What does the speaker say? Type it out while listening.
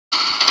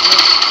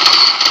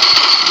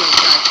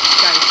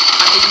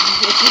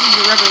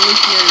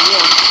Revolutionary War,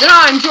 then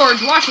I'm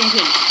George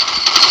Washington.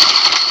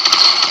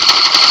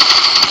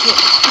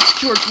 It's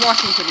George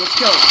Washington. Let's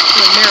go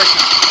to America.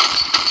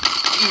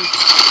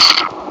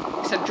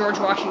 Except George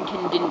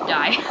Washington didn't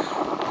die.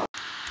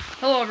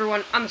 Hello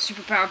everyone, I'm the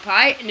Superpowered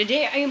Pie, and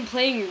today I am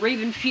playing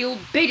Ravenfield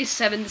Beta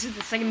 7. This is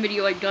the second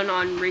video I've done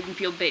on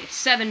Ravenfield Beta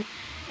 7,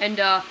 and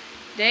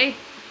today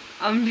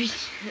I'm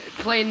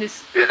playing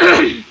this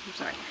I'm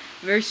sorry,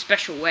 very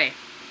special way.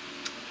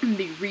 I'm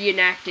be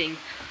reenacting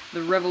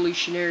the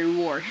Revolutionary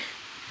War.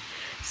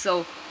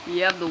 So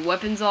you have the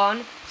weapons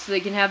on, so they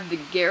can have the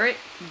Garrett,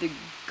 the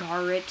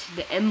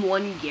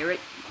M1 Garrett,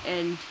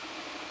 and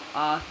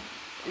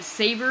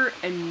saber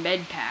and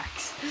med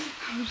packs.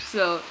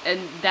 So,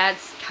 and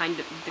that's kind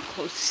of the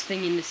closest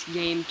thing in this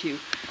game to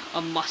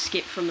a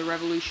musket from the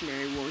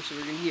Revolutionary War, so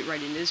we're gonna get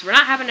right into this. We're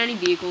not having any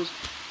vehicles,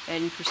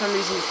 and for some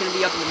reason it's gonna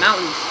be up in the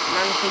mountains, and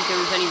I don't think there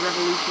was any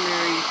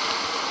Revolutionary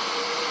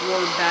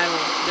War battle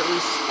that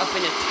was up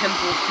in a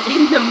temple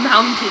in the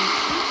mountains.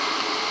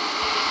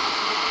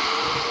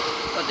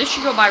 But this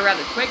should go by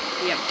rather quick.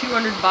 We have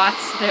 200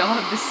 bots, they all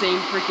have the same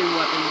freaking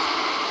weapons.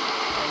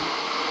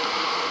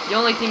 The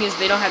only thing is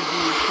they don't have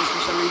these, because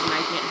for some reason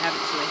I can't have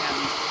it, so they have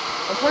these.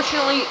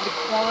 Unfortunately, the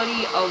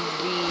quality of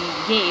the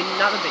game,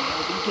 not the video,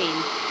 the game,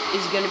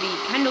 is going to be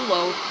kind of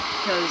low,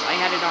 because I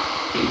had it on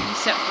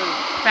set for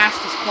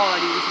fastest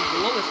quality, which is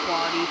the lowest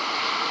quality,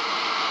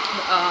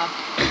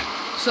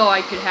 so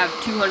I could have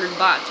 200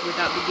 bots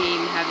without the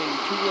game having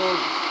too low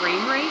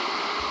frame rate,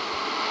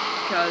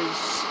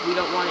 because we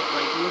don't want it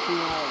like looking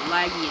all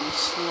laggy and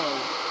slow.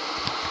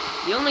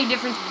 The only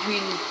difference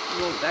between,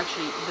 well,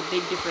 actually, the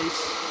big difference,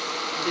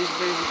 there's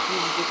a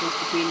huge difference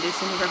between this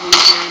and the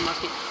Revolutionary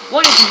musket.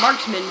 One, it's a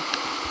marksman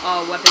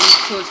weapon,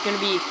 so it's going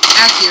to be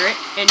accurate,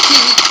 and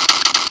two,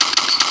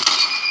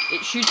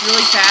 it shoots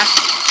really fast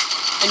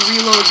and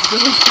reloads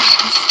really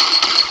fast.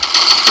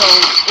 So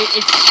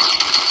it just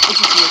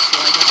looks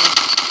like it.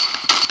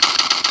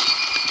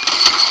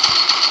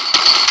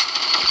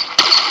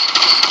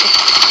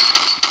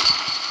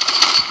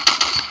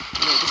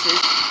 You know what this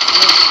is?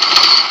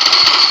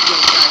 Yo,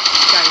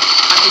 guys,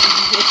 if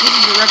this is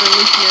the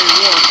Revolutionary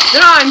War,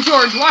 then I'm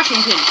George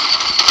Washington.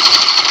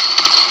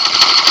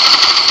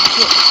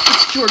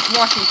 It's George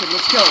Washington.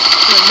 Let's go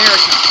to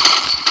America.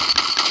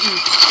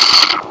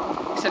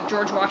 Except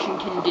George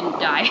Washington didn't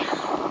die. He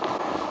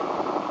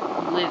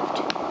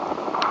lived.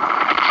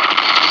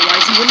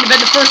 Otherwise, he wouldn't have been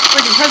the first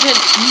freaking president.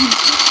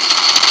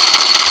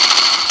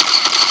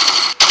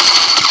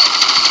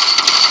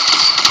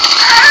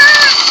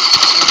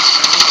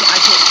 I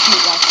can't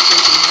shoot while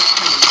sprinting. That's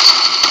kind of...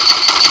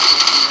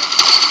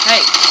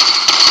 Hey.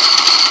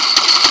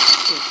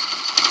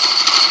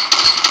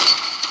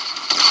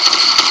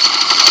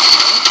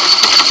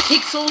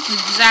 Pixels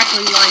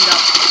exactly lined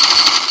up.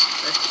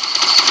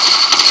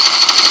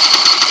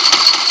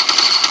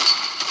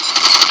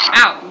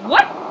 Ow!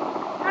 What?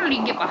 How did he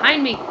get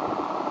behind me?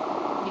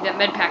 Need that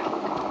med pack. Yeah.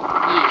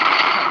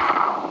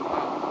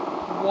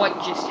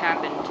 What just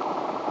happened?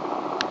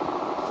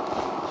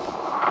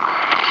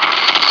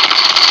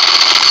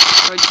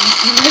 Oh,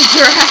 these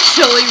are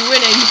actually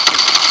winning.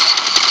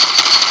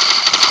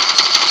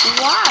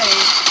 Why?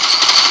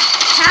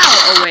 How?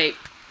 Oh wait,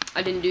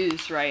 I didn't do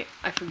this right.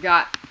 I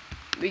forgot.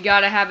 We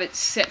gotta have it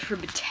set for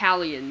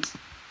battalions,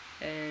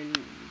 and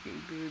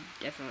we're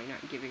definitely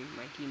not giving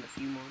my team a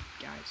few more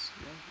guys.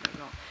 No, not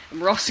at all. And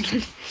we're also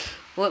gonna,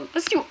 well,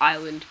 let's do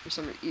island for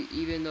some reason,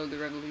 even though the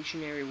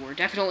Revolutionary War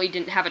definitely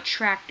didn't have a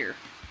tractor.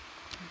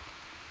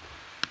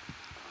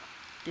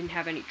 Didn't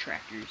have any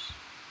tractors,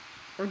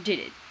 or did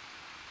it?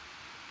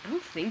 I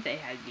don't think they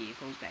had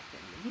vehicles back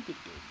then. Maybe they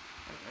did.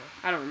 I don't know.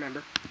 I don't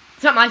remember.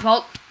 It's not my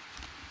fault.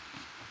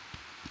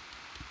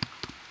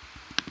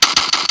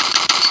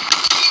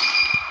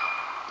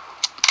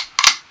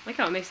 I like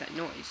how it makes that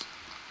noise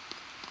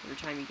every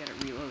time you gotta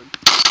reload.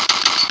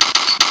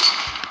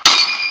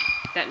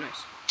 That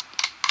noise.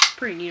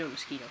 Pretty neato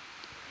mosquito.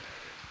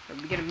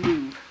 But we gotta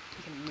move.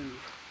 We gotta move.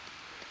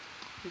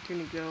 We're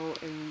gonna go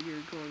and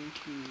we're going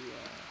to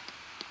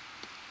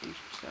do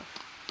some stuff.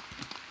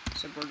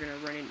 So we're gonna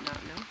run in.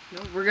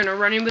 No, we're gonna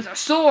run in with a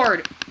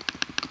sword.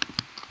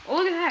 Oh,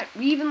 look at that!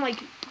 We even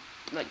like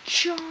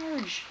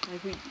charge.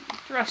 Like we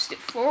thrust it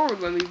forward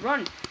when we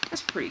run.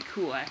 That's pretty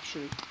cool,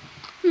 actually.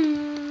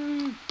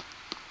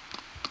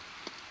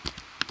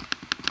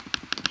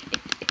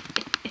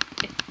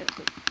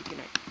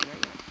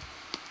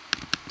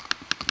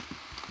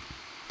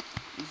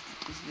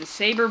 Is the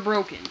saber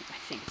broken? I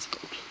think it's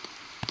broken.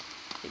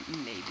 It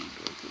may be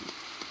broken.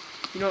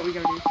 You know what we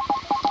gotta do?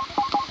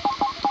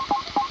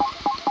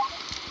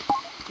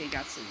 Okay,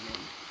 got some men.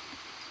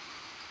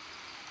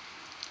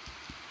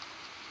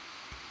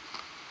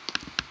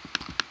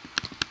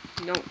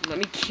 No, let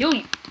me kill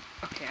you.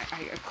 Okay,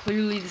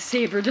 clearly the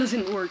saber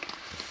doesn't work.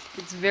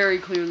 It's very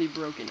clearly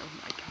broken. Oh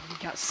my god, we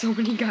got so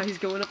many guys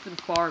going up to the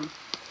farm.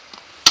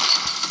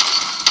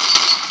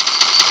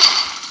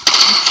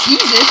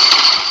 Jesus!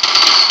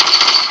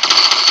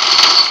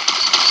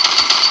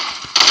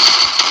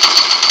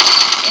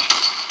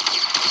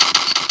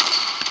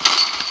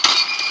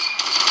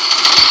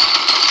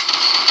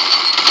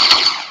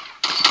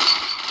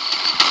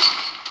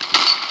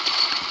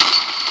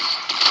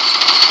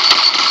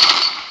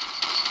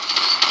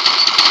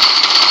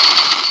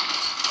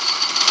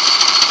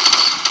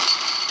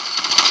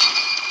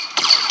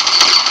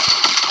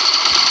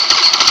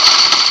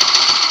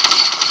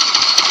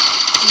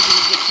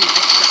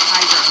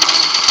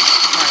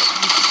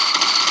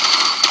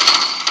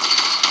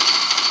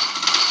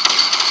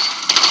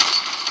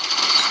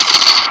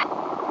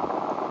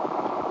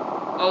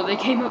 Oh, they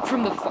came up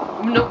from the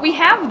farm. No, we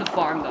have the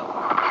farm, though.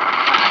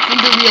 I think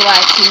the real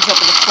action's up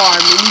at the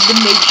farm. We need to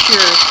make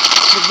sure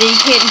that they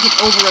can't get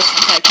over us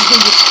with that. Because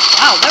they just...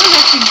 Wow, that was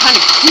actually kind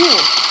of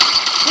cool.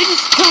 They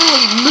just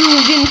totally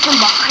moved in from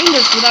behind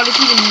us without us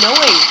even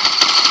knowing.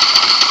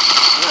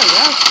 Oh,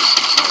 that's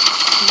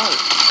smart.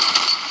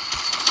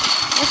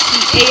 That's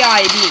the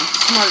AI being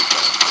smart,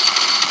 though.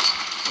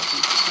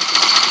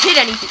 Hit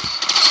anything.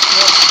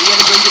 Well, we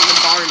gotta go get in the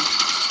barn.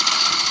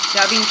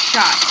 Without being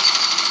shot.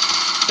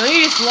 Don't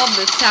you just love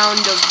the sound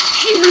of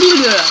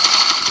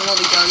from all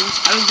the guns?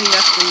 I don't think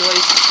that's the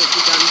noise that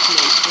the guns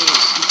make.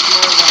 It's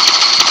more of a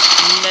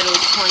metal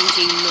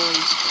clanking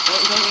noise.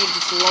 Don't you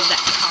just love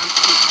that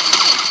constant kind of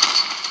like...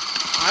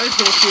 I was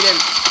gonna shoot him.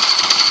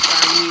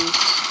 Darn you.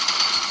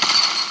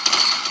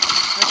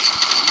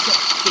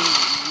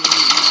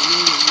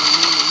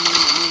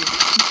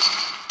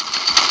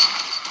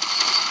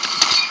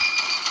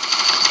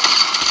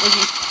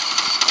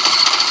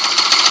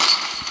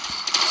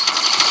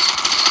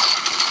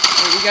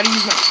 I gotta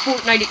use my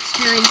Fortnite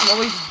experience and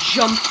always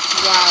jump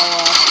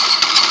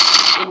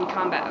while in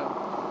combat.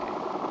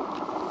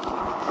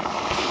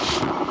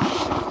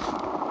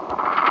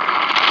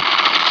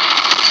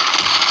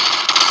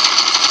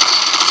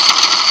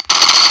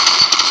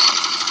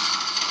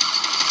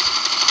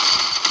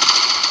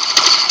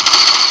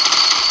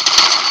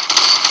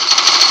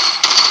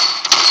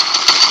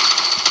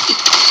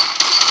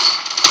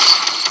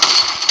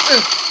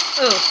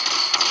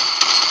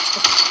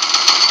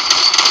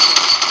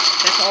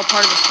 That's all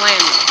part of the plan,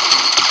 though.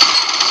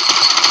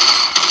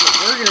 What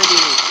we're gonna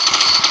do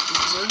is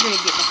we're gonna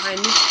get behind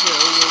this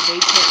hill where they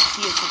can't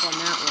see us up on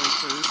that one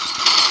first.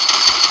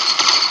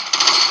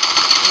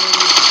 And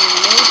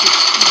below the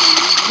tree,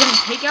 we're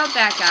gonna take out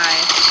that guy.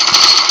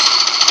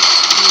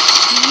 We'll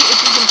see if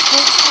we can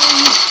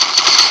hopefully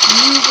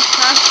move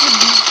across the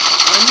beach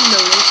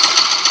unnoticed.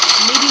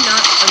 Maybe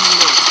not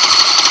unnoticed.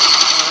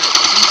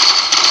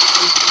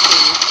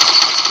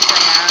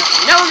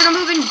 Now we're gonna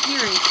move in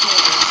here and kill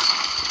them.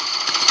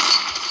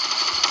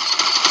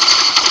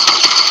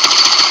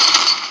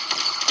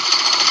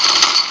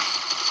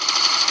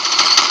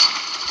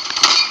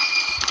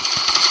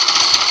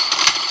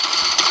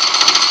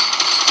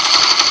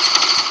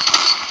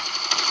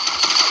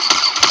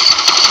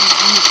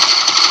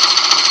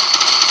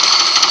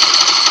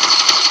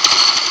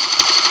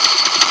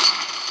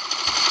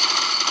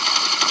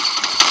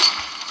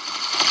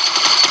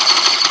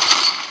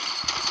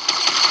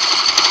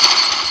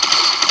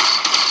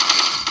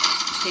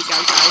 Take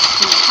out guys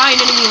behind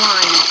enemy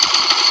lines.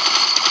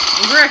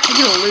 And we're actually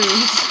gonna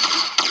lose.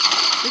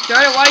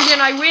 Darn it, why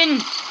didn't I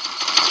win?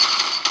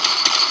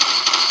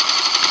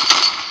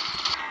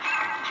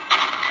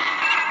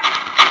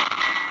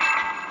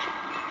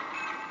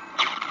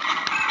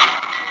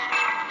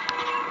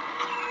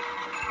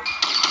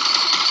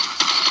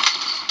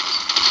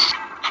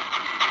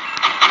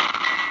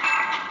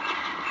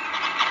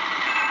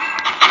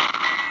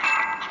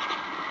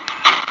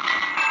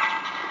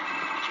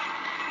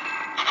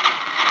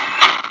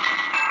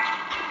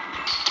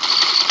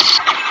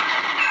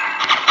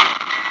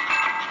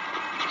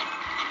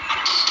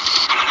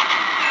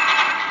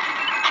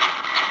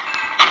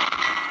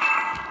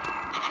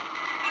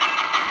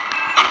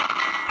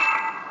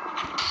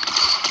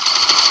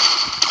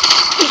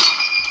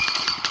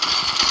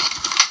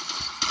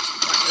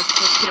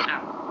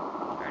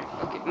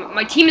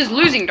 My team is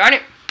losing, darn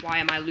it! Why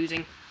am I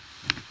losing?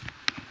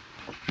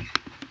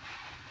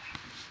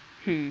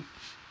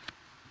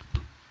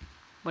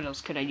 What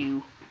else could I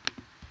do?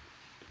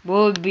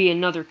 What would be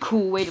another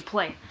cool way to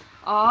play?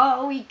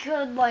 Oh, we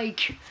could,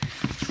 like...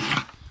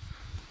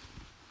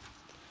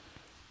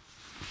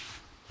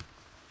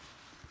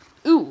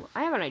 Ooh,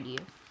 I have an idea.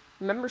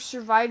 Remember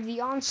Survive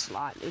the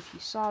Onslaught, if you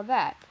saw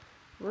that.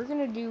 We're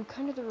gonna do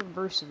kind of the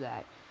reverse of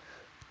that.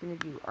 We're gonna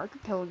do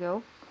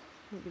Archipelago.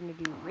 We're gonna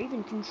do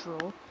Raven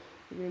Control.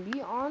 We're going to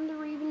be on the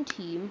Raven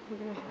team. We're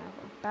going to have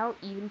about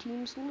even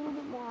teams, a little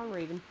bit more on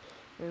Raven.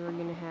 And we're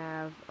going to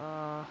have,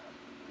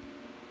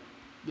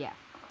 yeah,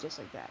 just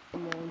like that.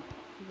 And then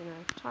we're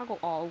going to toggle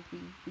all.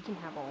 We can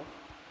have all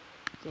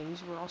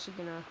things. We're also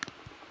going to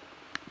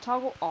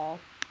toggle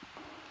all,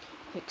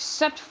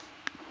 except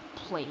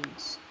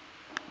planes.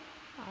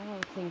 I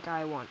don't think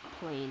I want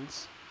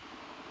planes.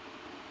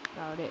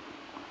 About it.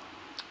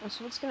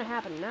 So what's going to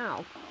happen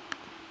now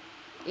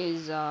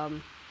is,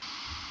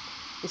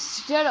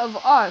 instead of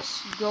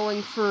us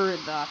going for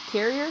the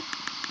carrier,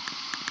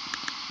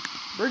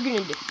 we're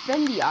gonna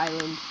defend the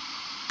island,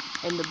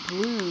 and the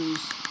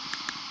blues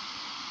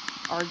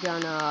are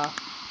gonna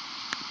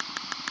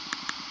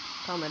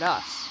come at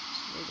us.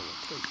 So we're gonna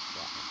take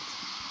that.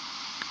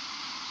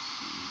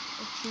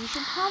 Actually, we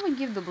should probably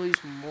give the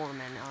blues more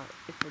men,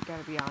 if we're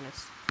gonna be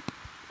honest.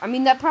 I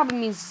mean, that probably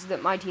means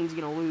that my team's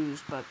gonna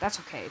lose, but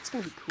that's okay. It's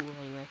gonna be cool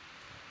anyway.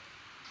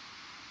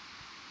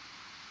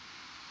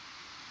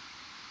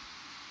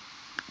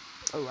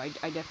 Oh,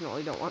 I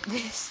definitely don't want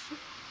this.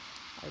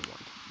 I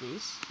want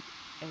this,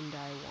 and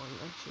I want...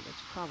 Actually,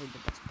 that's probably the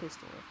best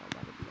pistol, if I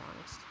gotta be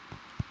honest.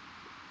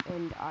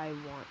 And I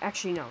want...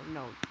 Actually, no.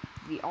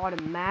 The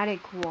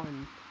automatic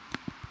one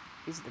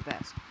is the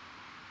best.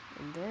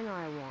 And then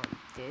I want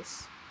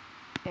this.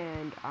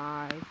 And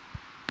I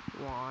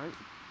want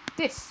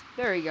this.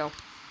 There we go.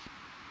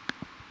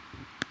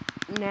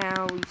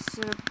 Now we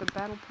set up the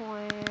battle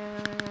plan.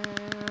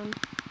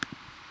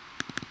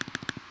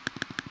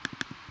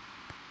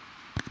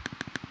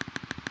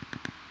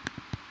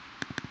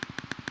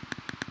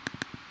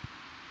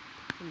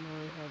 And now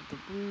we have the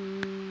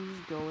blues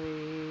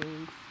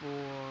going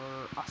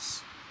for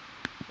us.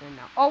 And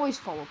now always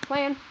follow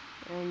plan.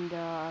 And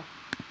I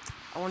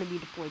want to be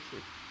deployed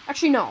here.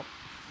 Actually, no.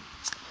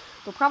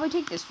 They'll probably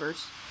take this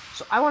first.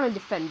 So I want to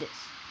defend this.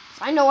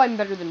 So I know I'm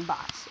better than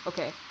bots.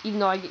 Okay. Even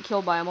though I get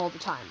killed by them all the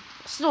time.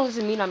 Still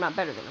doesn't mean I'm not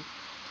better than them.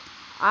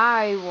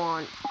 I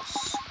want a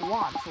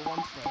squad for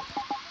one thing.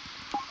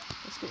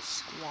 Let's get a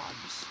squad.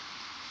 Just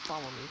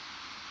follow me.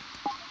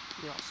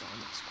 You're also on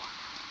my squad.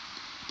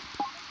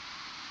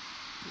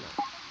 No.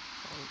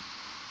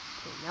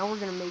 Okay, now we're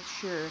going to make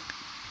sure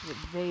that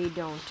they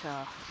don't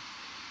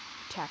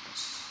attack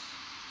us.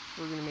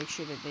 We're going to make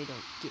sure that they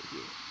don't get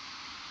here.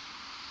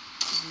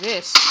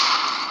 This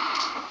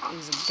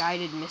is a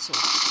guided missile.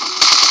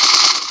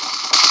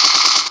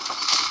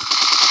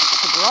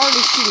 So we're already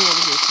shooting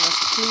over here, so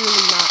that's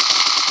clearly not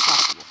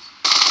possible.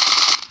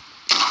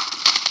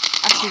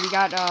 Actually, we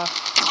got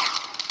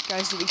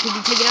guys that we could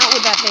be taken out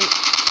with that thing.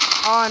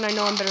 Oh, and I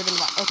know I'm better than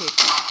bot. Okay.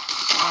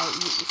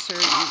 Sir,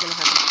 you're gonna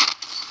have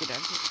to get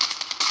out of here.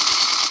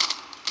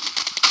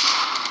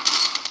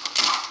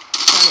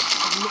 Darn it,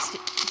 I missed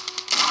it.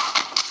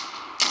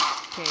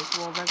 Okay,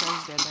 well, that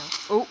guy's dead now.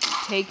 Oh,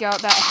 take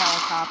out that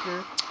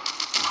helicopter.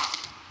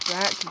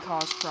 That could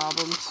cause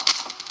problems.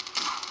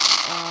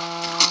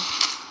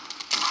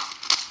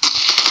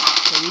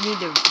 Okay, we need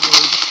to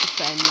really just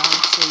defend,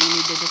 honestly. We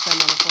need to defend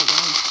on the front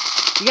line.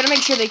 We gotta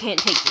make sure they can't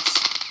take this.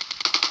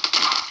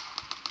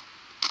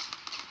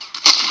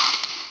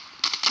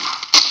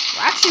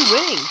 We're actually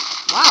winning.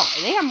 Wow,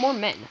 and they have more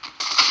men.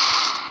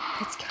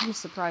 That's kind of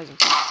surprising.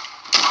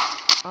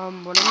 What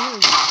I'm gonna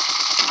do...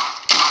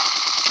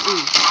 Ooh,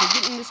 if we're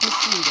getting this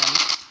machine gun,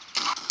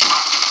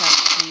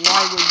 that's why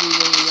would we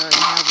really are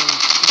having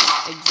this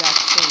exact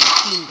same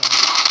machine gun?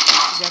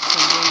 Exact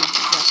same damage,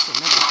 exact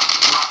same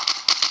everything, right?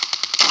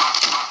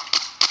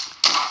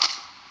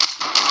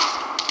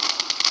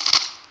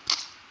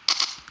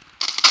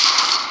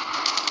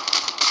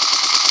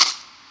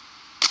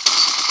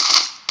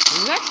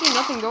 There's actually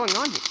nothing going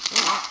on here.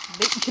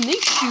 Can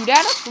they shoot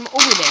at us from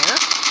over there?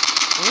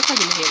 I wonder if I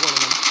can hit one of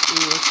them.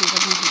 Ooh, let's see if I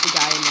can hit the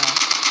guy in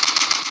the...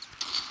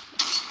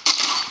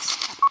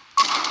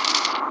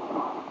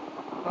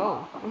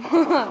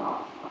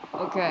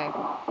 Okay.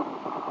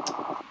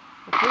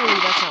 Well, clearly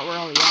that's not where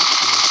all the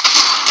action is.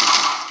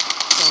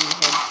 So I'm gonna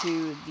head to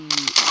the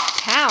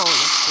town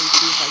and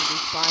see if I can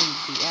find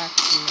the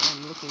action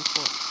I'm looking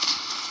for.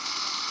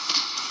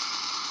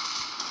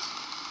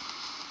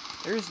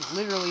 There's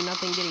literally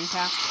nothing getting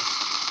past us.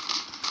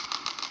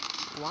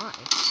 Why?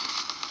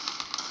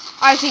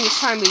 I think it's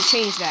time we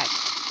change that.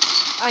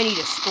 I need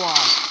a squad.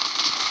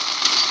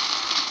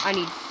 I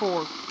need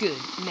 4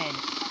 good men.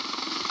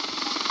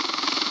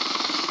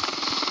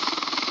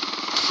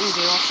 Ooh,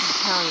 they lost the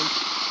battalion.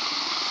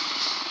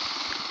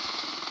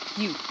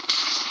 You.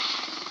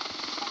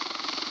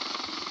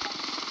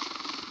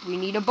 We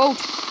need a boat.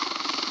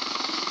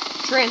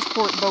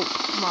 Transport boat.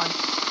 Come on.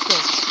 Let's go.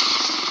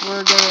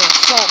 We're gonna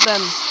assault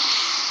them.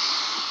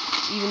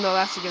 Even though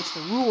that's against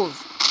the rules.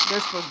 They're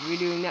supposed to be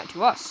doing that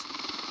to us.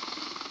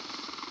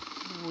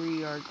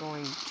 We are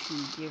going to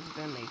give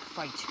them a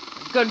fight.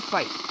 A good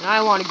fight. And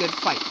I want a good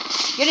fight.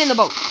 Get in the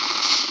boat.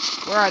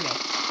 Where are they?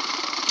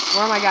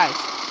 Where are my guys?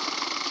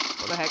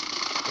 What the heck?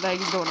 What the heck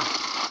is going on?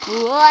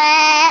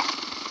 What?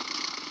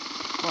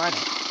 Where are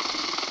they?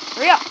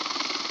 Hurry up!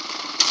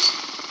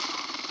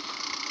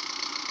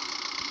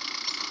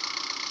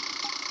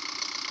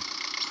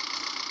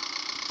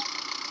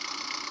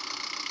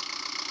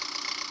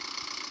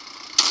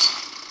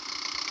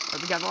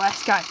 Alright, we got the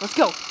last guy. Let's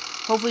go.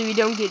 Hopefully we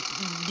don't get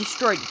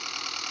destroyed.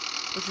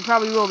 Which we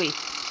probably will be.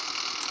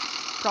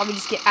 Probably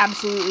just get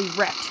absolutely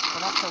wrecked.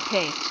 But that's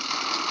okay.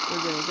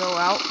 We're gonna go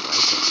out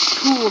like a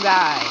cool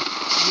guy.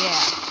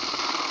 Yeah.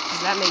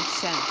 Does that make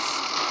sense?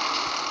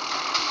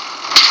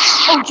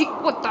 Oh, gee,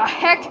 what the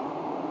heck?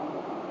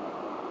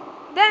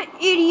 That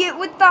idiot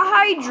with the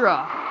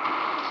Hydra.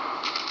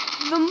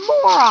 The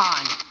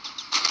moron.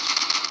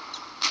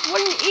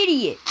 What an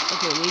idiot.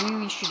 Okay, maybe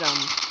we should,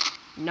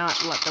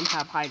 not let them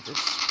have Hydras.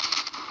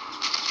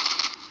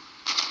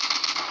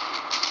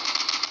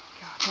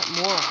 God, that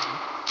moron.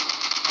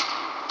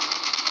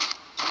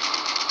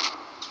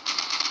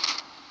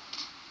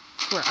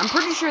 I'm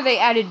pretty sure they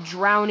added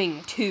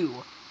drowning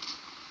too.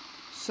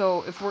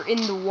 So if we're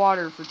in the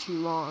water for too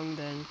long,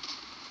 then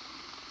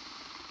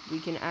we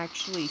can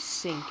actually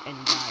sink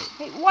and die.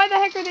 Hey, why the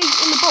heck are they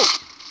in the boat?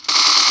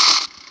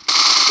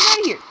 Get out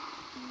of here.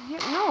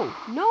 Yeah,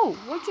 no.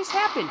 What just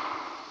happened?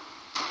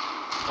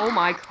 Oh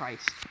my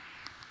Christ.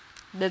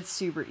 That's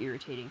super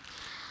irritating.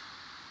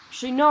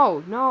 Actually,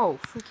 no.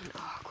 Freaking,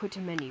 quit to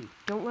menu.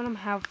 Don't let them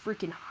have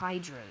freaking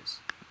hydras.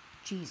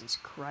 Jesus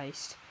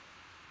Christ.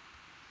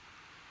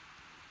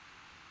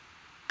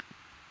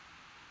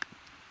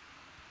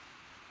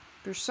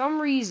 For some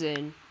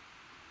reason,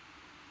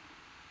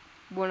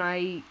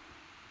 anytime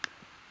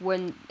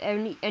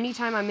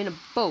I'm in a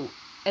boat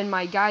and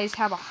my guys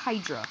have a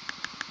hydra,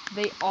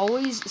 they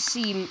always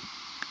seem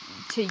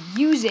to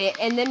use it,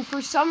 and then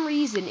for some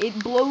reason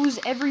it blows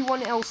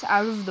everyone else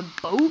out of the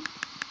boat.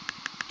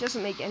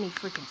 Doesn't make any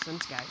freaking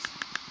sense, guys.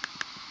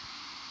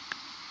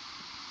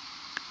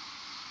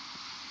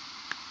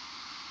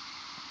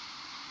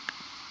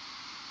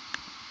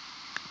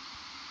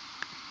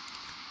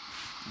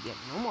 Yeah,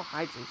 no more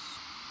hydras.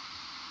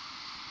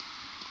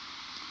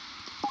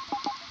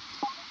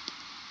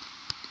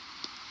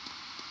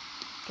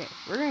 Okay,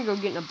 we're gonna go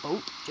get in a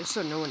boat just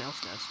so no one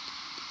else does.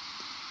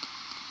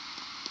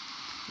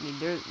 I mean,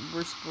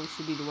 we're supposed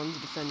to be the ones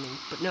defending,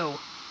 but no.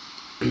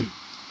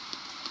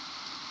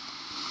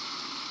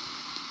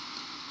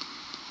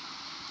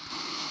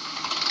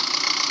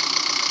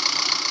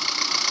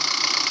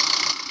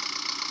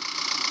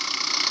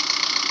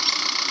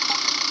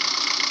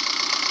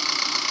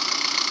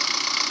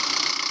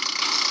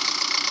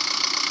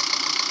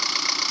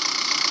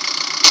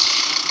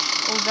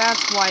 Oh,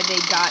 that's why they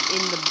got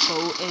in the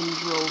boat and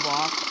drove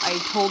off. I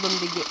told them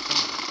to get in.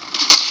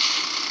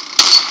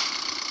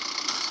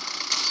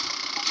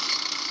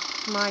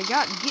 My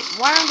God,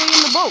 why aren't they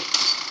in the boat?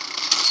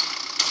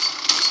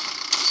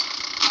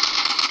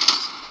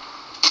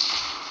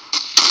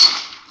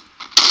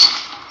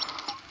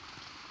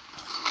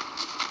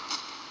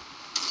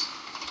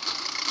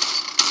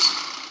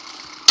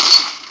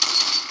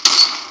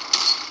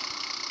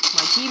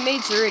 My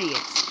teammates are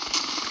idiots.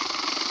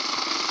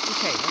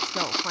 Okay, let's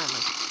go,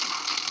 finally.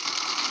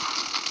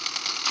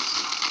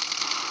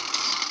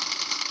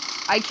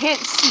 I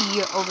can't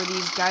see over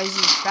these guys'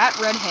 fat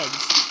red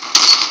heads.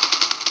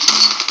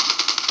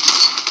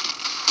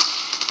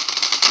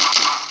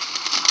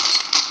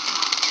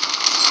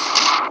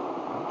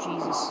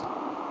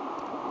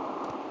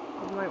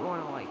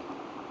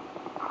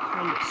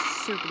 Kind of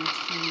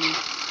serpentine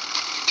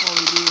while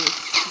we do this,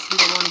 because we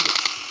don't want to get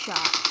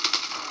shot.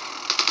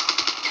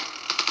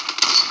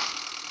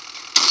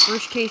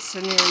 Worst case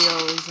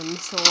scenario is a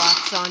missile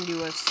locks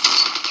onto us,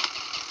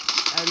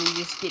 and we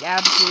just get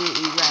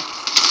absolutely wrecked.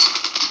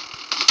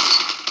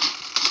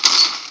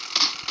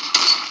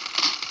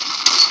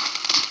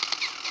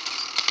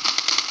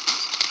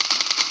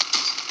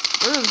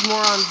 We're those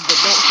morons that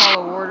don't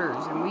follow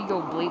orders, and we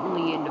go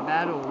blatantly into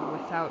battle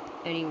without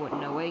anyone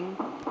knowing,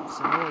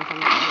 so no one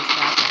comes to us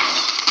back.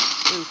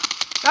 Oof.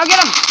 Now get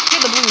him!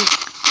 Get the blues!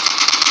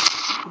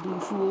 The blue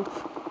fool.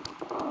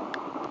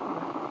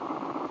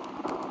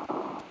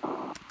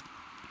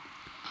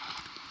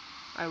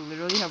 I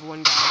literally have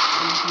one guy,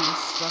 and he is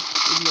stuck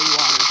in the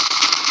water.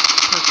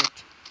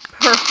 Perfect.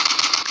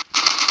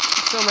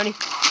 So many.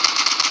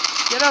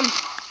 Get him!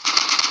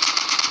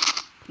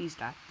 Please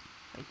die.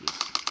 Thank you.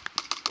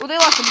 Oh, they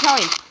lost the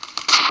battalion!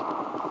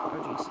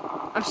 Oh, jeez.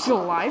 I'm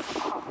still alive?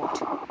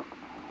 What?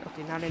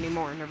 Okay, not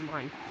anymore. Never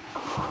mind.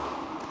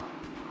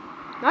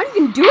 Not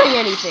even doing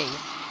anything!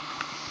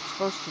 I'm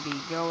supposed to be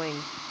going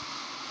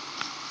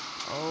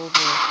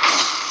over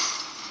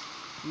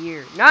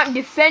here. Not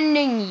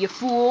defending, you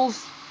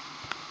fools!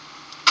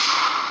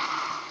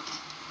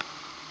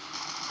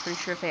 Pretty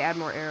sure if they add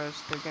more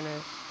arrows, they're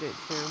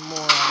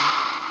more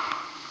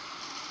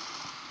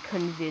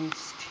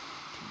convinced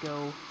to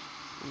go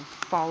and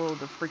follow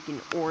the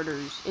freaking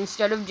orders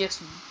instead of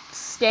just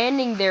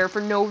standing there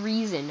for no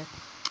reason.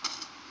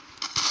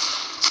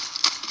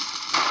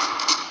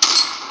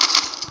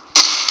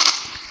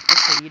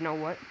 Okay, you know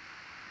what?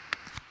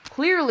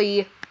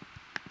 Clearly,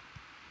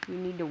 we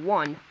need to,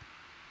 1,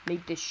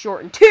 make this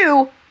short, and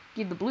 2,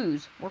 give the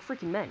blues more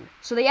freaking men.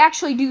 So they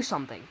actually do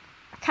something.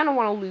 I kind of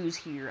want to lose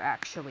here,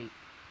 actually.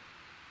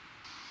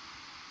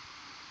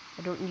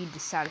 I don't need the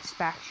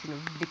satisfaction of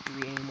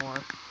victory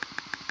anymore.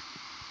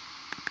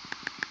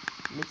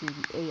 Making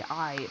the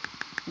AI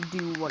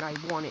do what I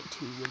want it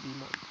to would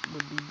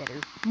be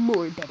better.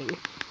 More better.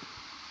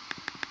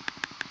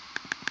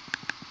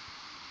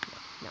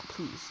 Now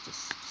please,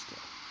 just go.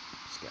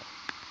 Just go.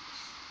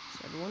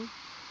 Just everyone,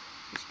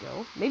 just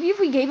go. Maybe if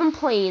we gave them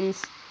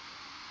planes,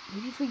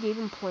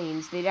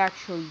 they'd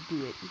actually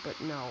do it. But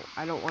no,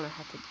 I don't want to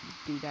have to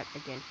do that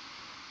again.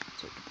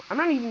 So I'm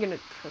not even gonna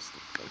press the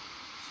thing.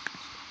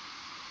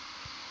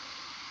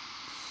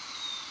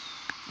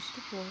 Just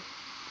deploy.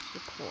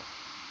 Just deploy.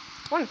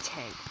 One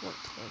tank.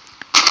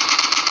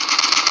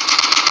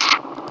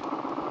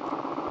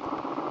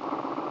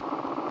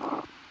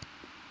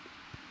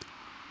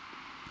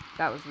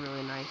 That was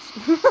really nice.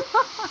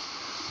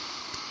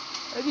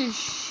 I just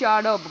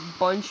shot up a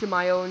bunch of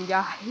my own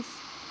guys.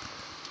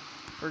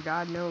 For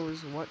God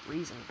knows what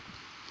reason.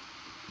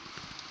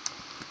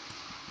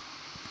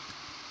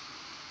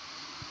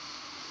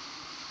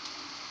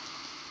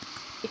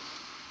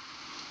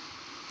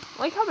 I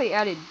like how they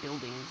added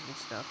buildings and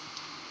stuff.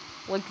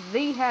 Like,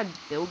 they had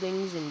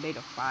buildings in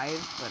Beta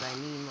 5, but I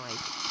mean, like,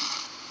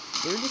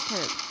 they were just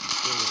kind of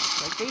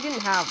buildings. Like, they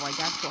didn't have, like,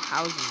 actual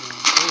houses and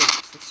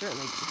villages. They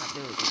certainly didn't have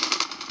villages.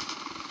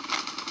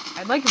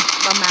 I'd like a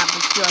map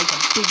that's like a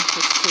big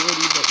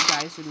facility that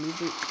guys would move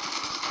to.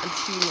 I'm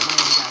shooting at my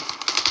own guys.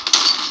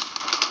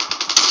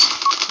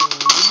 So,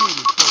 we need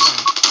to kill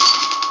them.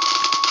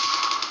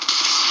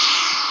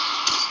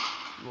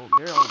 Well,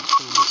 they're all just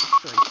gonna get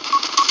destroyed.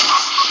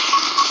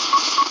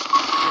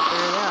 But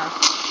there they are.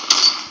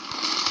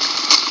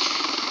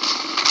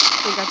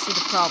 I think I see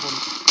the problem.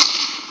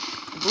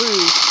 The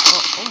blues.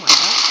 Oh my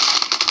god.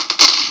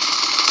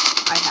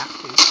 I have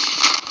to.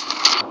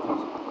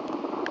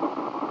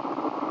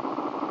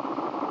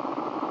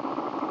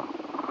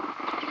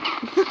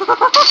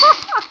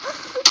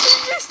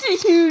 There's just a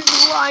huge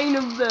line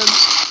of them.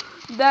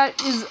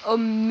 That is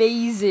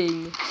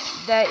amazing.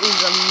 That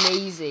is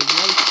amazing.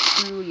 That is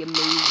truly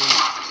amazing.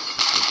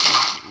 Okay,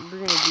 we're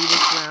gonna do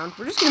this round.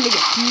 We're just gonna make a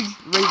huge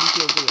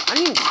Ravenfield video. I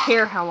don't even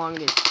care how long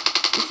it is.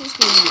 This is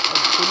gonna be a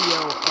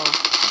video of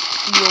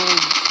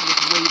fields with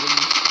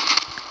ravens.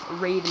 A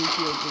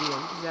Ravenfield video,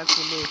 because that's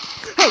what it is.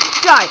 Hey,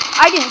 guy!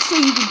 I didn't say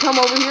you could come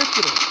over here.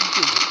 Get it.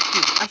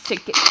 I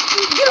said get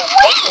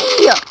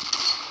away!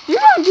 You're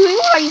not doing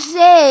what I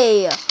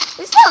say!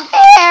 It's not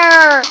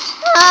fair!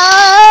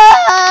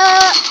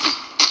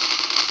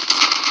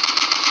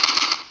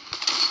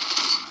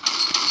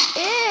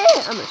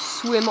 I'm gonna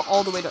swim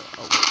all the way to... Oh,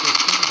 wait.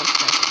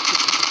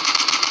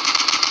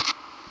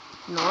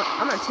 You know what?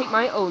 I'm gonna take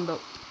my own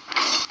boat.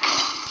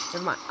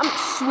 Never mind. I'm gonna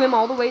swim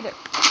all the way there.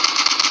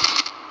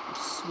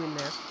 Swim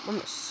there. I'm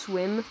gonna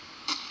swim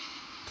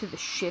to the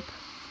ship.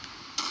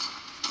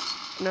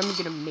 And I'm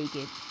gonna make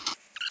it.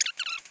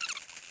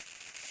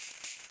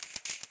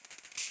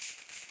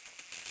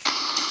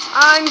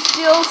 I'm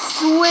still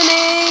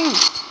swimming!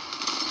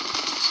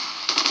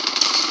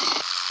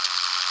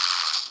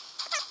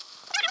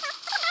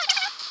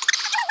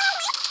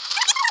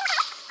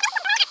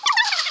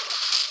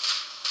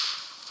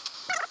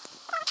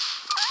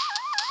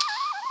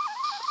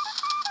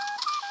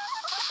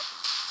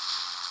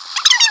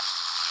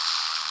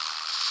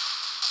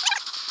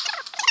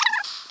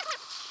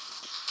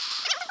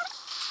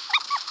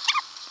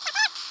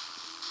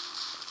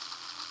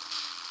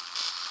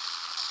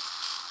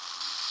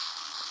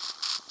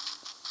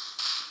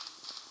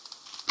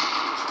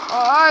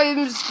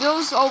 I'm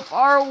still so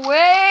far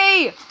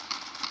away!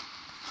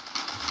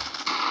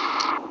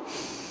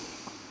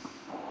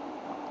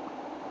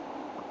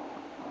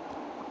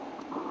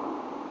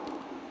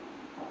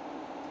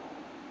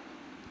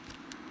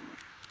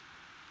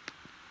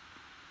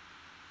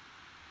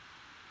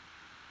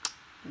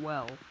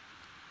 Well,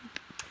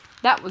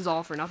 that was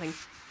all for nothing.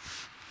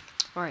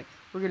 Alright,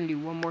 we're gonna do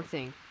one more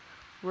thing.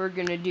 We're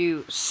gonna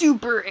do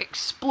super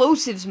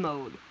explosives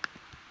mode.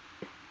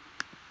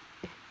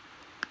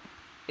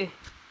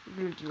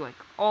 We're gonna do like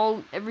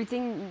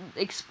everything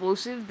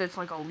explosive that's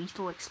like a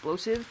lethal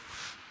explosive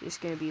is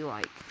gonna be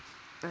like,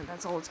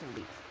 that's all it's gonna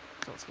be.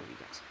 That's all it's gonna be,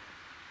 guys.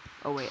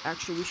 Oh wait,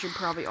 actually we should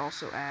probably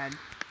also add,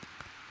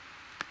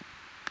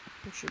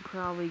 we should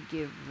probably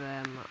give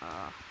them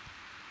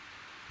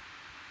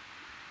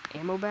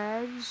ammo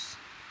bags.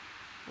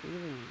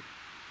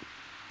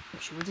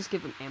 Actually, we'll just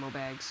give them ammo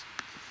bags.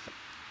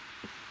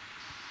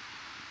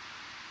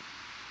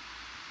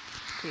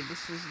 Okay,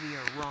 this is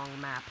the wrong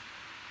map.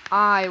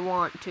 I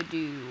want to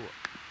do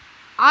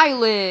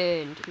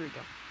island. Here we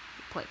go.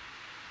 Play.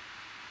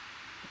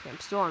 Okay, I'm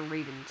still on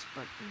ravens,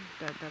 but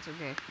that's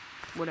okay.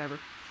 Whatever.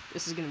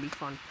 This is gonna be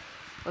fun.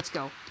 Let's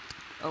go.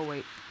 Oh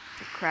wait.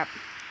 Crap.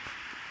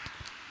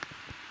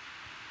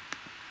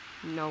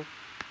 No.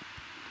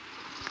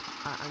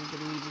 I'm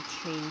gonna need to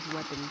change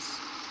weapons.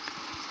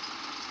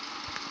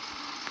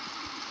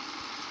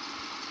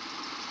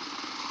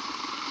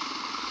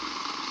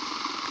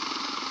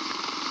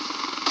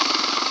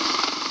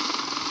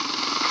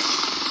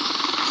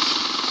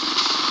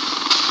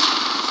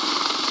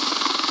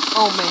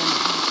 Oh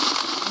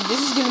man,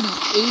 this is gonna be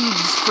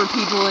AIDS for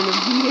people in a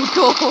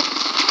vehicle.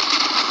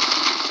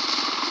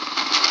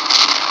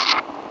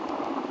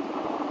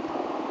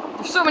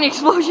 There's so many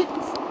explosions.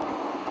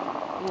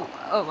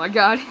 Oh my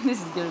god, this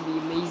is gonna be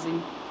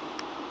amazing.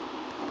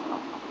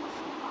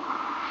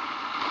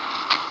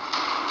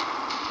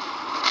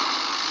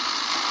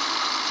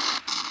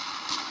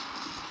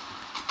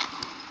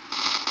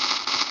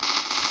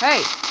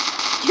 Hey,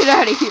 get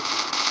out of here.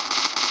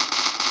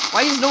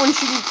 Why is no one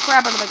shooting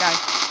crap out of the guy?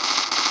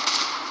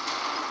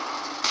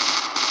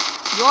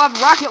 You all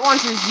have rocket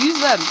launchers, use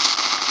them.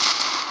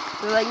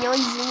 They're like, no,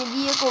 he's in a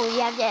vehicle, we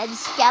have to have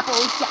scalpel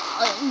shot.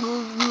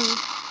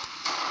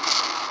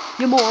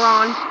 You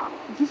moron.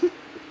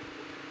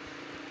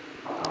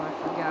 Oh, I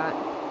forgot.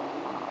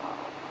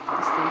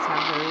 These things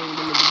have very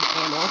limited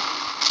ammo.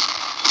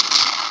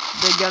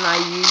 The gun I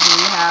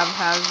usually have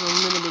has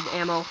unlimited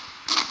ammo.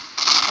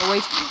 Oh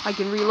wait, I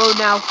can reload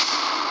now.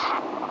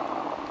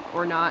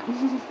 Or not.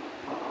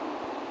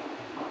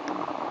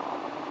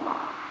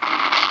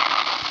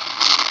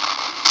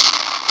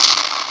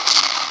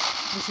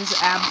 This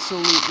is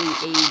absolutely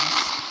AIDS.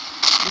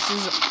 This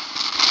is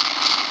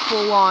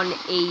full-on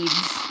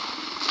AIDS.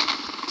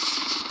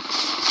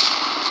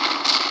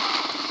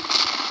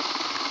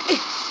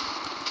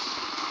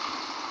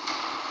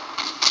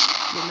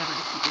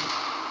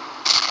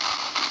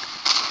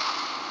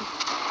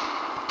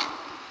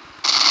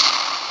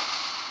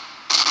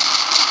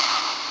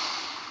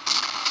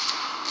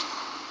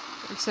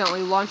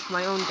 Accidentally launched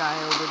my own guy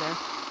over there.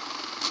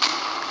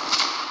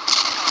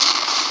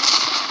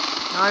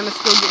 Now I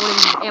must go get one of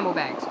these ammo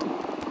bags.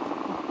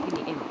 Give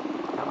me ammo.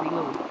 Now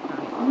reload.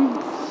 Alright.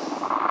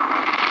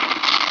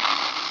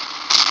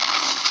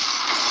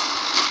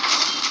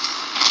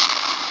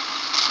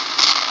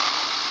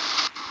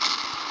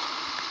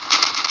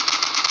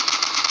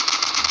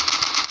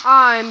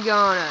 I'm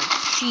gonna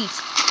cheat.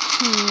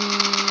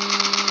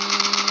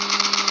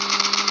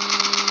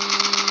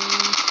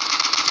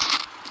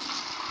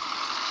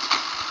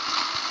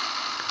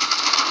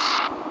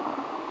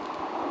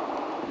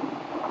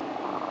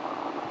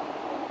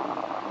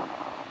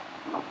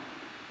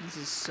 This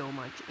is so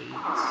much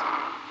AIDS.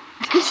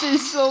 This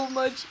is so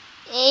much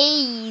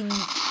AIDS.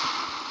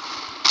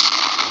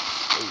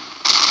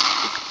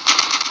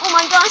 Oh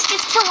my gosh,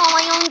 just kill all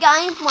my own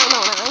guys. Why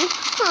don't I?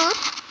 Huh?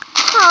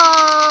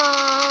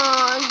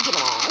 Get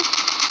them all.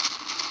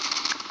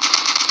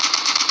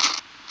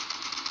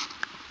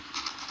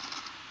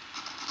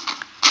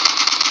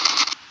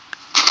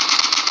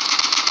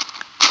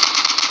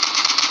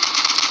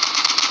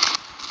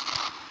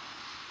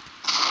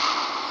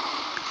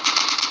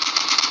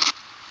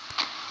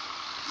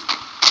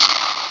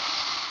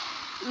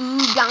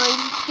 Ooh,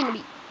 guys,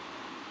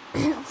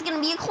 it's gonna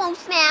be a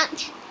close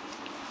match.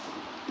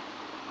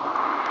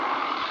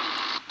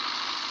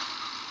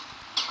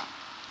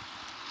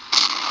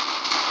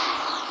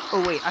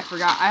 Oh wait, I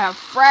forgot. I have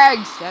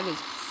frags. That is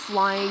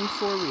flying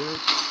four-wheeler.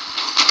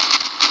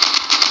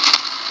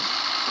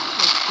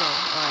 Let's go.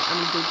 Alright,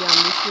 I'm gonna go down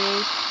this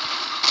way.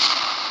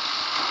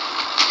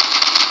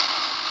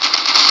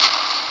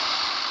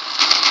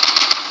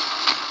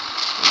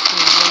 I'm just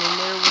gonna run in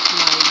there with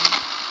my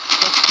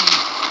trusty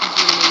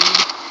grenade.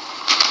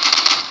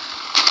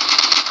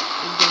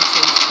 I was gonna say,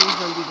 please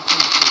don't do the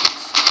tender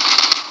physics.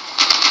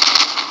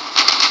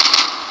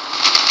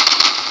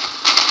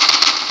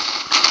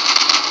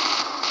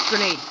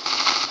 Grenade.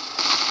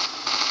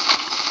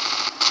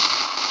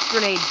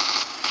 Grenade.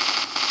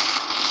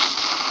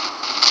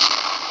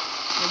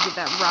 I'll get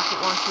that rocket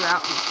launcher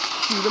out and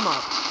shoot him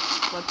up.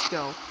 Let's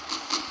go.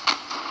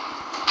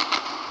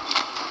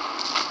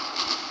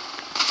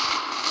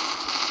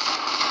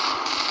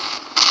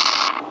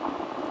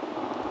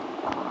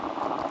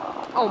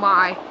 Oh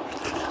my.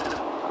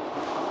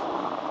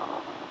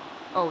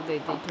 Oh, they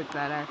took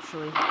that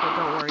actually. But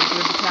don't worry,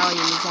 your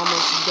battalion is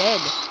almost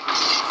dead.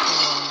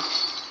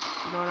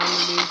 You know what I'm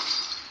gonna do?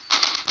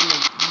 I'm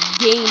gonna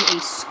gain a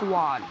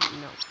squad.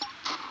 No.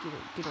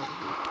 Get over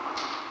here.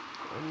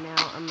 And now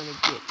I'm gonna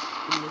get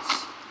in this.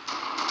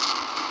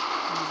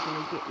 I'm just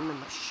gonna get in the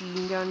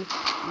machine gun.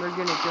 And we're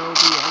gonna go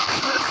be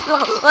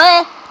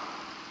like.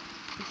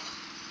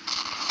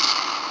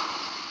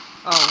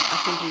 Oh, I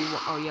think we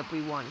won. Oh, yep,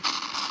 we won.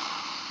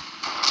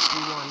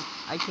 We won.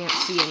 I can't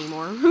see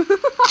anymore.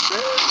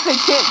 I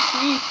can't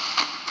see.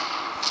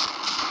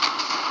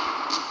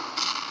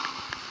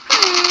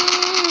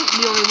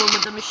 The only one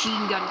with the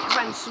machine gun, because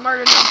I'm smart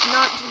enough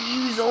not to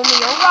use only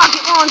a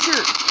rocket launcher.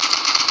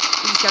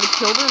 We just gotta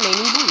kill the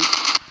remaining blues.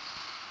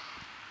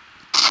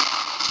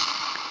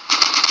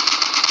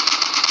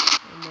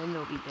 And then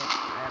they'll be dead.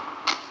 Crap.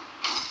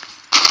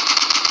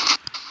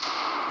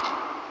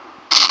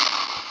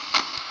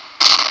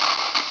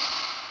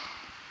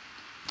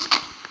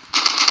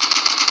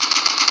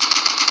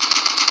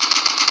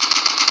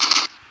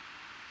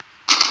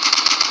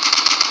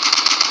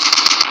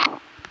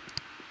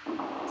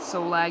 So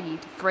laggy.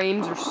 The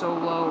frames are so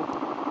low.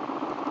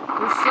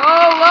 They're so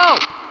low!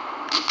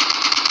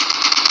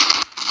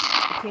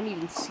 I can't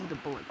even see the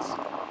bullets.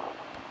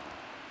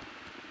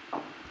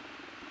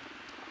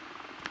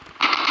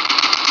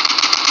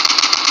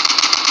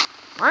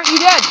 Aren't you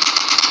dead?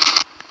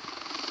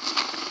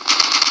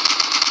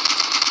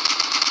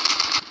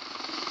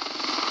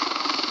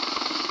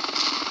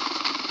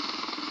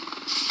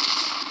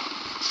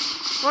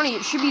 Funny,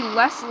 it should be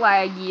less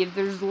laggy if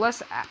there's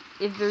less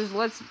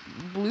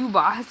blue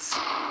bots.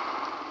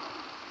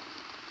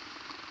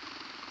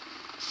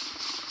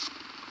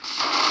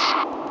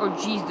 Oh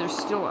geez, there's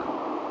still a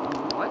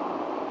what?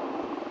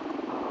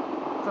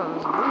 I thought it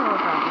was a blue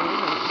helicopter.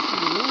 What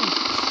do you mean?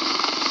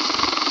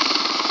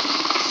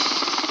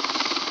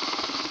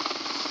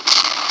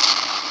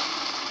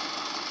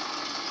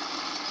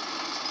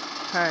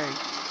 Hey.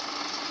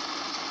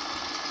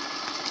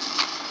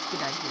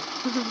 Get out of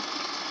here.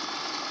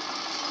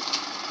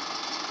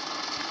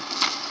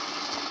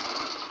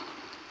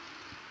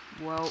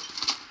 Well.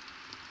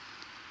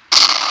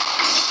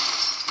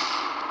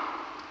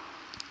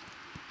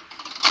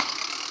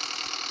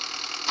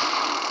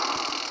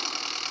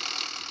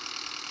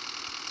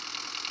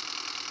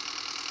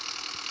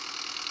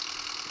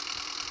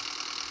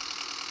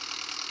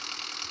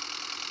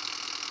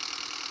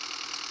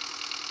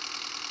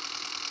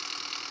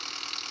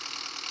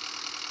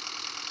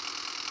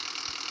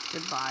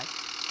 Goodbye.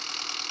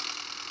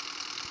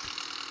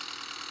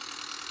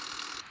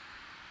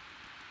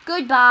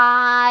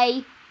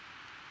 Goodbye.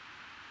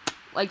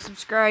 like,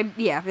 subscribe.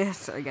 Yeah,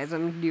 sorry guys,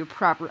 I'm gonna do a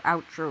proper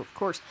outro, of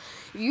course.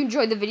 If you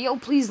enjoyed the video,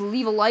 please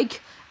leave a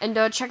like and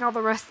check out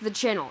the rest of the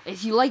channel.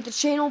 If you like the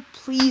channel,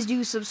 please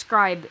do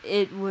subscribe.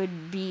 It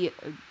would be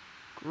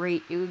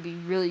great. It would be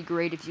really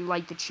great if you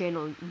like the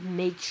channel.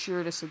 Make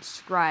sure to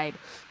subscribe.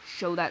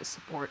 Show that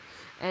support.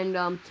 And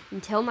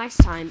until next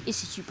time,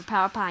 this is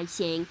Superpower Pie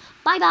saying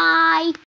bye bye.